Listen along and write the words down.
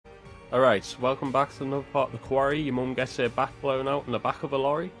Alright, so welcome back to another part of the quarry. Your mum gets her back blown out in the back of a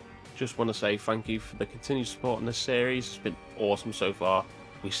lorry. Just want to say thank you for the continued support in this series. It's been awesome so far.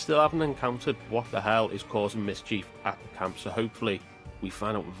 We still haven't encountered what the hell is causing mischief at the camp, so hopefully we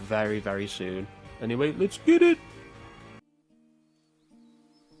find out very, very soon. Anyway, let's get it!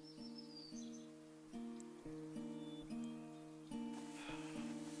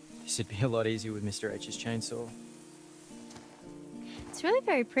 This would be a lot easier with Mr. H's chainsaw. It's really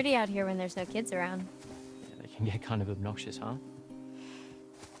very pretty out here when there's no kids around. Yeah, they can get kind of obnoxious, huh?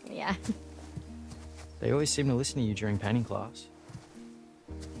 Yeah. They always seem to listen to you during painting class.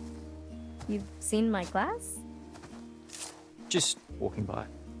 You've seen my class? Just walking by.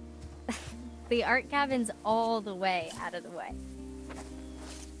 The art cabin's all the way out of the way.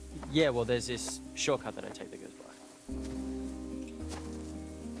 Yeah, well, there's this shortcut that I take that goes by.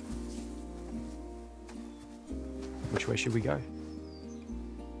 Which way should we go?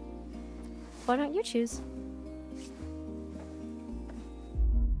 Why don't you choose?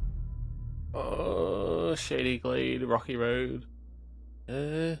 Oh, Shady Glade, Rocky Road.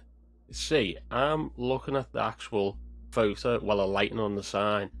 See, I'm looking at the actual photo, well, the lighting on the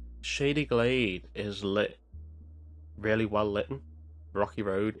sign. Shady Glade is lit, really well lit. Rocky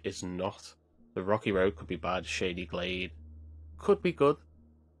Road is not. The Rocky Road could be bad, Shady Glade could be good.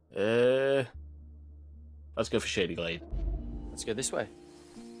 Let's go for Shady Glade. Let's go this way.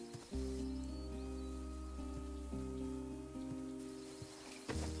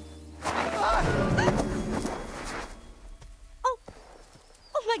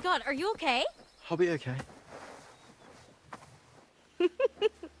 Oh my god, are you okay? I'll be okay.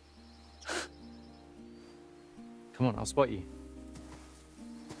 Come on, I'll spot you.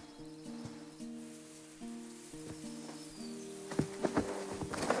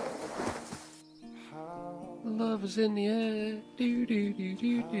 Love is in the air, do do do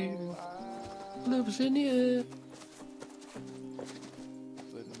do do. Love is in the air.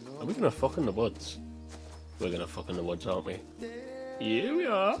 Are we gonna fuck in the woods? We're gonna fuck in the woods, aren't we? Here we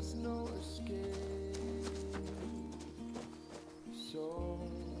are.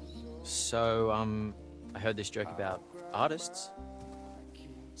 So, I heard this joke about artists.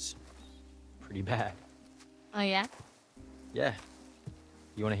 It's pretty bad. Oh yeah? Yeah.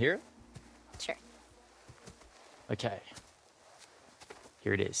 You want to hear it? Sure. Okay.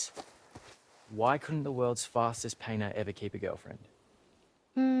 Here it is. Why couldn't the world's fastest painter ever keep a girlfriend?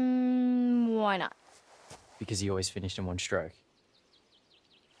 Why not? Because he always finished in one stroke.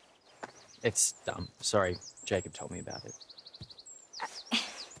 It's dumb. Sorry, Jacob told me about it.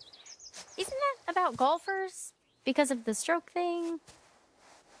 Isn't that about golfers? Because of the stroke thing?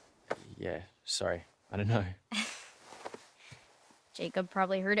 Yeah, sorry. I don't know. Jacob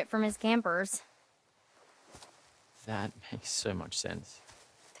probably heard it from his campers. That makes so much sense.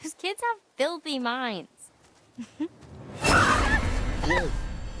 Those kids have filthy minds. Whoa.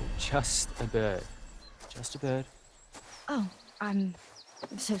 Just a bird. Just a bird. Oh, I'm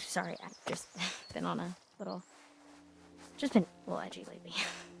so sorry. I've just been on a little... Just been a little edgy lately.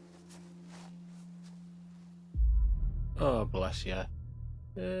 Oh, bless ya.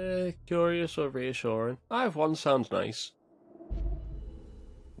 Curious or reassuring? Either one sounds nice.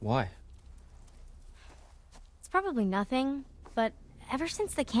 Why? It's probably nothing, but ever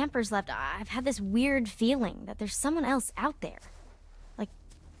since the campers left, I've had this weird feeling that there's someone else out there. Like,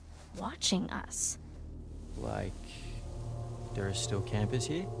 watching us. Like, there are still campers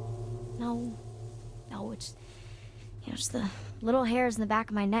here? No, it's, just the little hairs in the back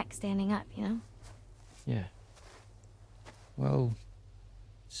of my neck standing up, you know? Yeah. Well,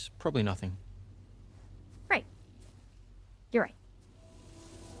 it's probably nothing. Right. You're right.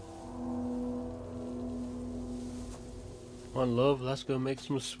 Come on, love, let's go make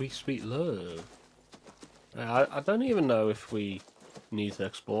some sweet, sweet love. I don't even know if we need to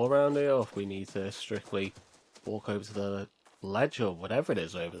explore around here or if we need to strictly walk over to the ledge or whatever it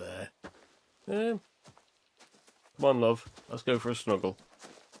is over there. Come on, love, let's go for a snuggle.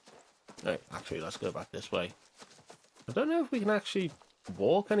 No, actually, let's go back this way. I don't know if we can actually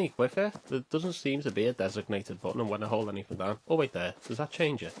walk any quicker. There doesn't seem to be a designated button on when I hold anything down. Oh, wait there. Does that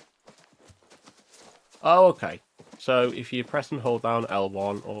change it? Oh, okay. So if you press and hold down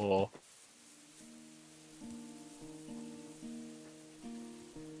L1 or...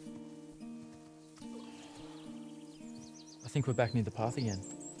 I think we're back near the path again.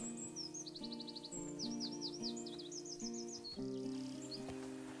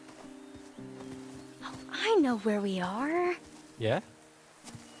 Oh, I know where we are. Yeah?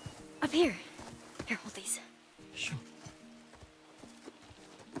 Up here. Here, hold these. Sure.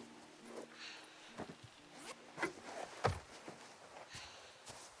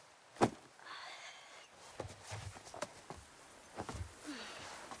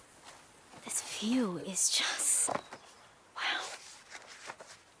 view is just... wow.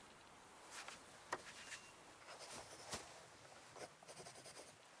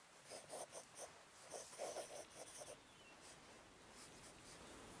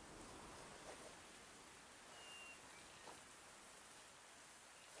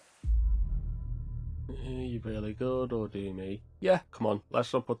 You really good, or do me? Yeah, come on,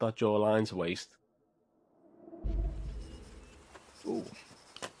 let's not put that jawline to waste. Ooh,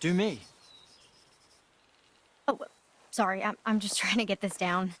 do me. Oh, sorry, I'm just trying to get this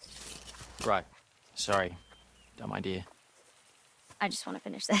down. Right. Sorry. Dumb idea. I just want to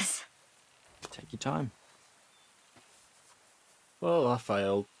finish this. Take your time. Well, I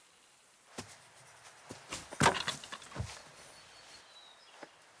failed.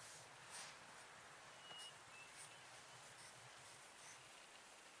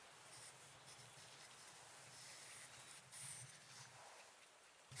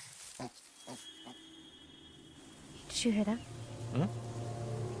 Did you hear that? Huh?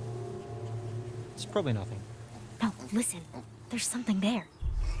 It's probably nothing. No, listen. There's something there.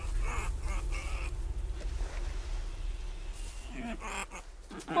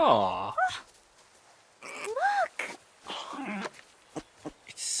 Aww. Look!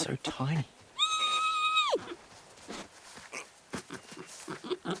 It's so tiny.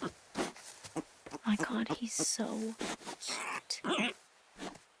 My God, he's so cute.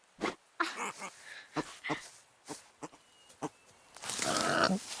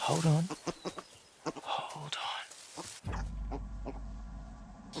 Hold on. Hold on.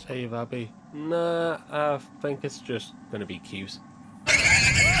 Save Abby. Nah, I think it's just gonna be cute.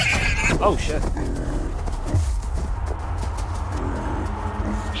 Oh shit.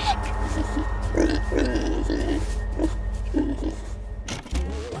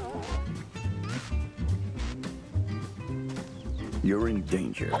 You're in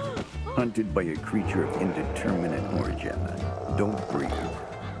danger. Hunted by a creature of indeterminate origin. Don't breathe.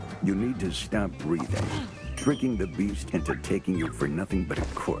 You need to stop breathing, tricking the beast into taking you for nothing but a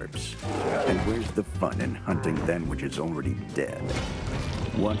corpse. And where's the fun in hunting that which is already dead?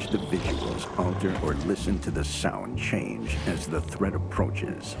 Watch the visuals alter or listen to the sound change as the threat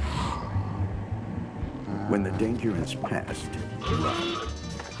approaches. When the danger has passed, run.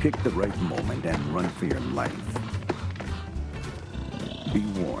 Pick the right moment and run for your life. Be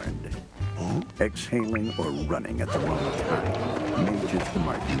warned. Exhaling or running at the wrong time may just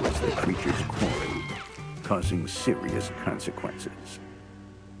mark you as the creature's quarry, causing serious consequences.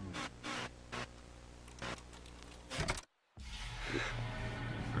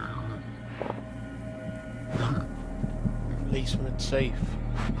 Release when it's safe.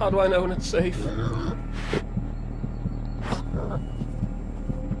 How do I know when it's safe?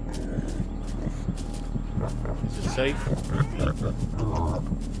 Is it safe?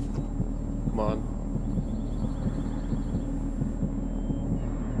 Come on.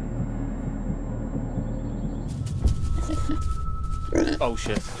 Oh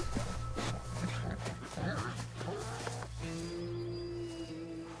shit.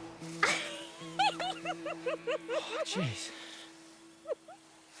 Jeez.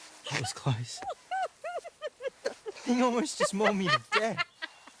 That was close. He almost just mauled me to death.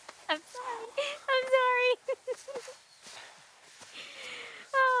 I'm sorry. I'm sorry.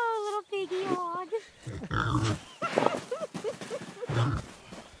 Oh, little piggy hog.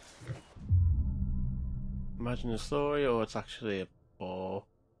 Imagine a story, or it's actually a bore.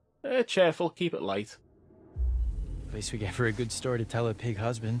 Cheerful, keep it light. At least we gave her a good story to tell her pig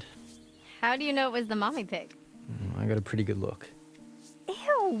husband. How do you know it was the mommy pig? I got a pretty good look.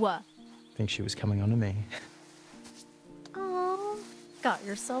 Ew. Think she was coming on to me. Oh, got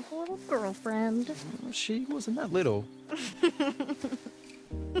yourself a little girlfriend. She wasn't that little.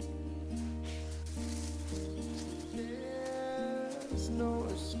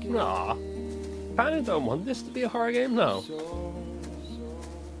 Nah. I don't want this to be a horror game now.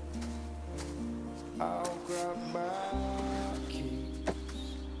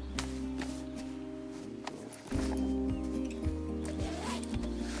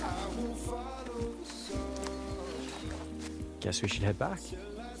 Guess we should head back.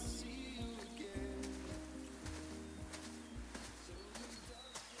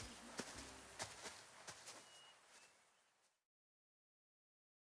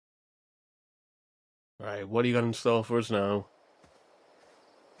 Right, what do you got in store for us now?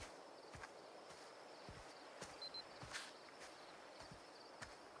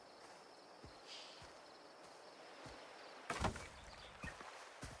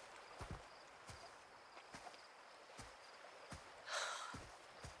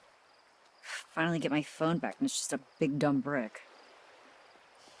 Finally get my phone back and it's just a big dumb brick.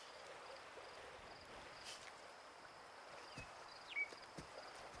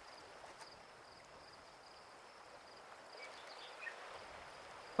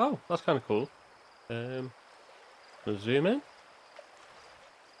 Oh, that's kind of cool. Zoom in?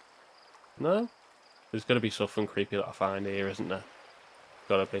 No? There's got to be something creepy that I find here, isn't there?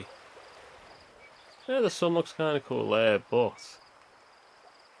 Gotta be. Yeah, the sun looks kind of cool there, but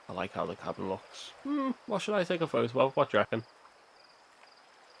I like how the cabin looks. What should I take a photo of? What do you reckon?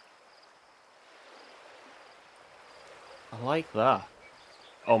 I like that.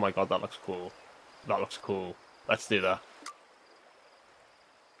 Oh my god, that looks cool. That looks cool. Let's do that.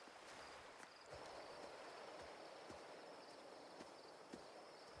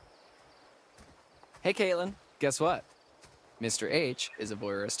 Hey, Caitlin. Guess what? Mr. H is a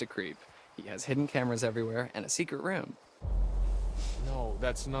voyeuristic creep. He has hidden cameras everywhere and a secret room. No,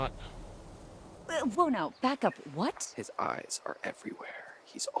 that's not... Whoa, now, back up. What? His eyes are everywhere.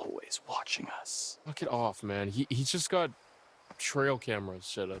 He's always watching us. Knock it off, man. He's just got trail cameras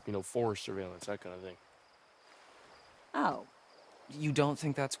set up, you know, forest surveillance, that kind of thing. Oh. You don't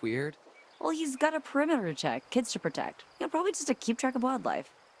think that's weird? Well, he's got a perimeter to check, kids to protect. You know, probably just to keep track of wildlife.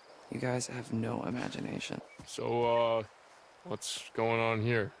 You guys have no imagination. So, what's going on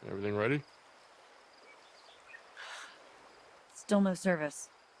here? Everything ready? Still no service.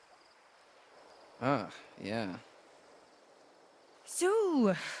 Ah, yeah.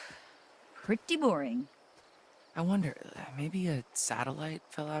 So, pretty boring. I wonder, maybe a satellite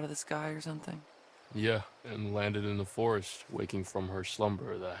fell out of the sky or something? Yeah, and landed in the forest, waking from her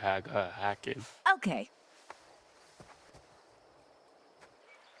slumber, the hacking. Okay.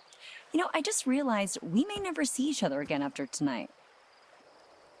 You know, I just realized we may never see each other again after tonight.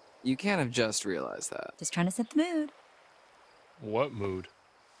 You can't have just realized that. Just trying to set the mood. What mood?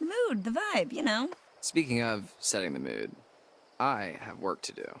 The mood, the vibe, you know? Speaking of setting the mood, I have work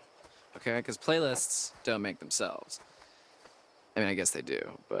to do. Okay? Because playlists don't make themselves. I mean, I guess they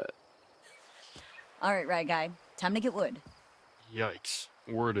do, but... All right, guy. Time to get wood. Yikes.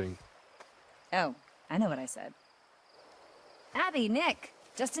 Wording. Oh, I know what I said. Abby, Nick,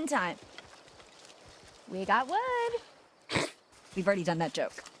 just in time. We got wood. We've already done that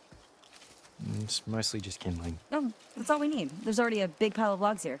joke. It's mostly just kindling. Oh, that's all we need. There's already a big pile of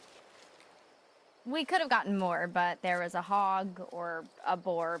logs here. We could have gotten more, but there was a hog or a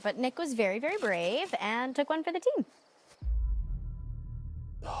boar. But Nick was very, very brave and took one for the team.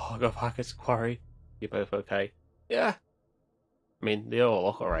 Oh, I got packets, Quarry. You both okay? Yeah. I mean, they all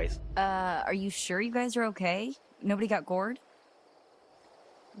look alright. Are you sure you guys are okay? Nobody got gored?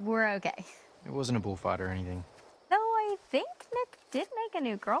 We're okay. It wasn't a bullfight or anything. Though I think Nick did make a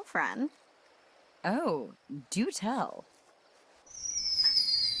new girlfriend. Oh, do tell.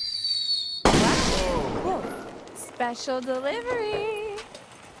 Special delivery.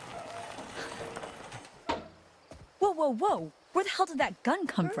 Whoa. Where the hell did that gun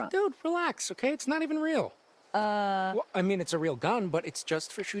come from? Dude, relax, okay? It's not even real. Well, I mean, it's a real gun, but it's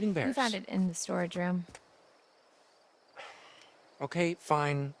just for shooting bears. We found it in the storage room. Okay,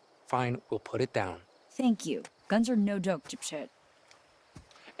 fine. We'll put it down. Thank you. Guns are no joke, dipshit.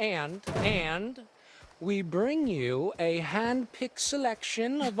 And we bring you a hand-picked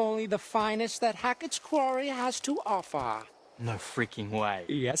selection of only the finest that Hackett's Quarry has to offer. No freaking way.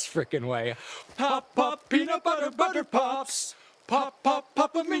 Yes, frickin' way. Pop, pop, peanut butter pops. Pop, pop,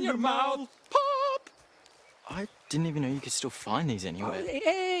 pop 'em in your mouth. Pop! I didn't even know you could still find these anywhere.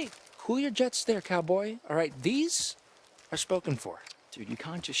 Hey, cool your jets there, cowboy. All right, these are spoken for. Dude, you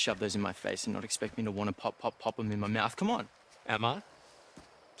can't just shove those in my face and not expect me to want to pop them in my mouth. Come on. Emma,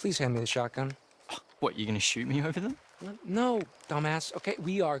 please hand me the shotgun. What, you gonna shoot me over them? No, dumbass. Okay,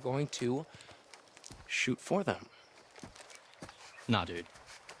 we are going to shoot for them. Nah, dude.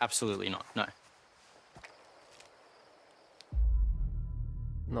 Absolutely not. No.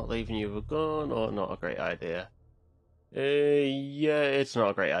 Not leaving you with a gun, or not a great idea? Yeah, it's not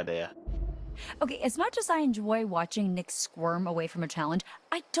a great idea. Okay, as much as I enjoy watching Nick squirm away from a challenge,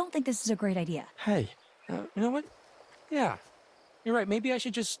 I don't think this is a great idea. Hey. You know what? Yeah, you're right. Maybe I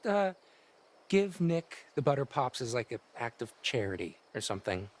should just give Nick the butter pops as like an act of charity or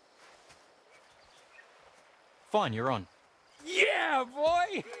something. Fine, you're on. Yeah,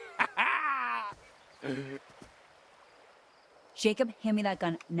 boy! Jacob, hand me that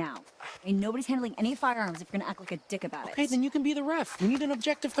gun now. I mean, nobody's handling any firearms if you're gonna act like a dick about it. Okay, then you can be the ref. We need an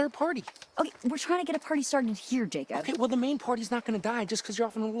objective third party. Okay, we're trying to get a party started here, Jacob. Okay, well, the main party's not gonna die just because you're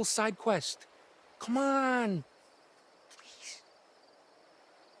off on a little side quest. Come on.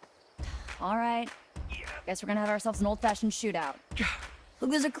 All right. Guess we're gonna have ourselves an old-fashioned shootout. Look,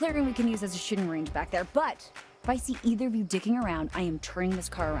 there's a clearing we can use as a shooting range back there, but if I see either of you dicking around, I am turning this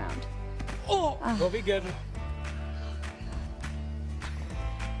car around. Oh, we'll be good.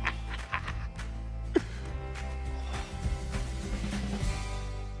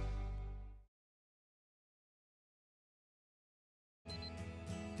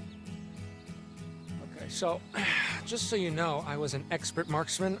 So, just so you know, I was an expert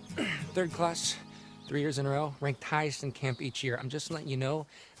marksman, 3rd class, 3 years in a row, ranked highest in camp each year. I'm just letting you know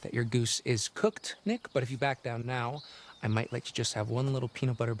that your goose is cooked, Nick, but if you back down now, I might let you just have one little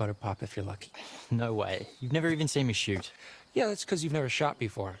peanut butter pop if you're lucky. No way. You've never even seen me shoot. Yeah, that's because you've never shot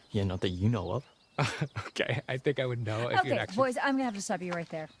before. Yeah, not that you know of. Okay, I think I would know if you'd Okay, actually... boys, I'm gonna have to stop you right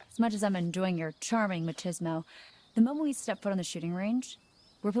there. As much as I'm enjoying your charming machismo, the moment we step foot on the shooting range,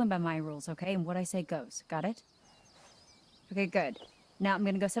 we're playing by my rules, okay? And what I say goes. Got it? Okay, good. Now I'm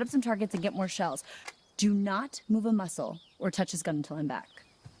gonna go set up some targets and get more shells. Do not move a muscle or touch his gun until I'm back.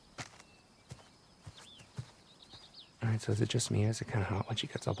 All right, so is it just me, or is it kind of hot when she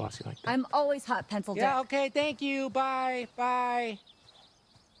gets all bossy like that? I'm always hot, pencil dick. Yeah, okay, thank you. Bye. Bye.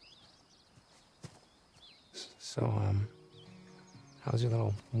 So, how's your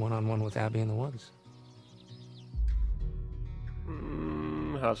little one-on-one with Abby in the woods?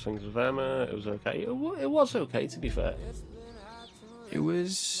 How's things with Emma? It was okay. It was okay, to be fair. It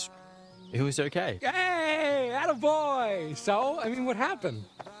was okay. Hey, attaboy! So, I mean, what happened?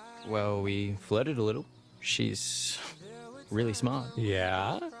 Well, we flirted a little. She's really smart.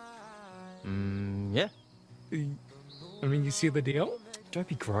 Yeah? Yeah. I mean, you see the deal? Don't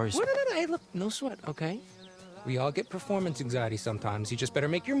be gross. No. Hey, look, no sweat, okay? We all get performance anxiety sometimes. You just better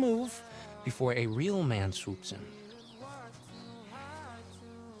make your move before a real man swoops in.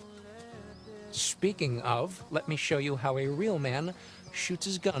 Speaking of, let me show you how a real man shoots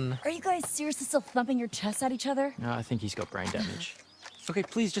his gun. Are you guys seriously still thumping your chests at each other? No, I think he's got brain damage. Okay,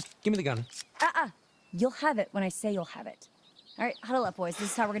 please, just give me the gun. You'll have it when I say you'll have it. All right, huddle up, boys.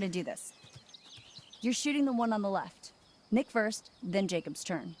 This is how we're gonna do this. You're shooting the one on the left. Nick first, then Jacob's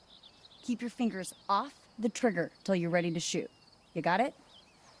turn. Keep your fingers off the trigger till you're ready to shoot. You got it?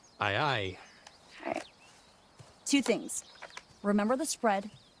 Aye, aye. All right. 2 things. Remember the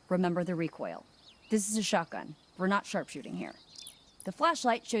spread, remember the recoil. This is a shotgun. We're not sharpshooting here. The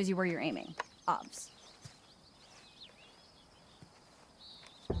flashlight shows you where you're aiming. Obvs.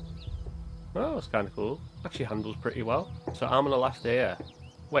 Oh, that's kind of cool. Actually handles pretty well. So I'm on the left here.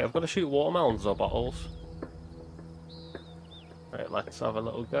 Wait, I've got to shoot watermelons or bottles. Right, let's have a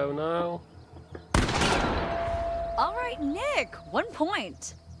little go now. All right, Nick, 1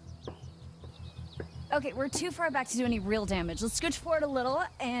 point. Okay, we're too far back to do any real damage. Let's scooch forward a little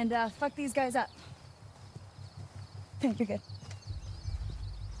and fuck these guys up. You're good.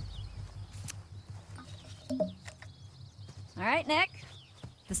 All right, Nick.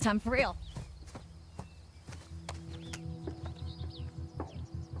 This time for real.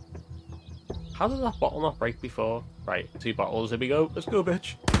 How did that bottle not break before? Right, 2 bottles, here we go. Let's go,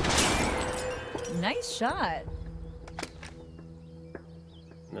 bitch. Nice shot.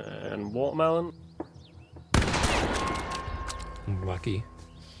 And watermelon. Lucky.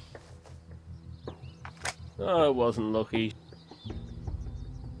 Oh, it wasn't lucky.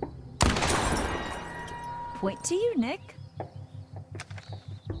 Point to you, Nick.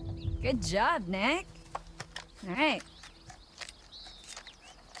 Good job, Nick. All right.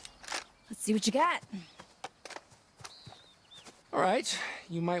 Let's see what you got. All right,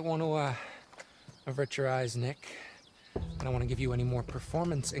 you might want to avert your eyes, Nick. I don't want to give you any more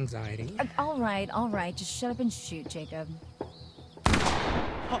performance anxiety. All right. Just shut up and shoot, Jacob.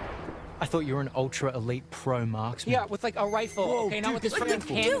 I thought you were an ultra elite pro marksman. Yeah, with like a rifle. Whoa, okay, not dude, with this this freaking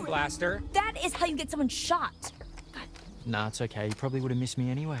rifle. cannon blaster. That is how you get someone shot. Nah, it's okay. You probably would have missed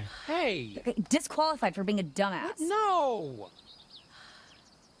me anyway. Hey! Okay, disqualified for being a dumbass. No!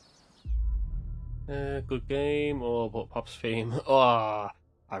 Good game or what Pop's theme? Oh,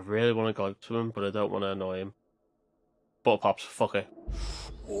 I really want to go to him, but I don't want to annoy him. But Pop's, fuck it.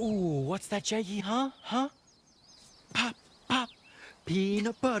 Ooh, what's that, Jakey, huh? Pop, pop,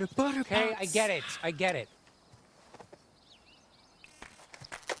 peanut butter, Okay, pops. I get it.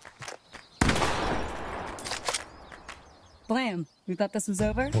 Blam. You thought this was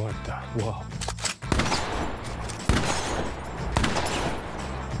over? What the? Whoa.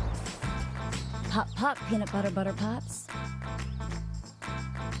 Pop, pop, peanut butter, pops.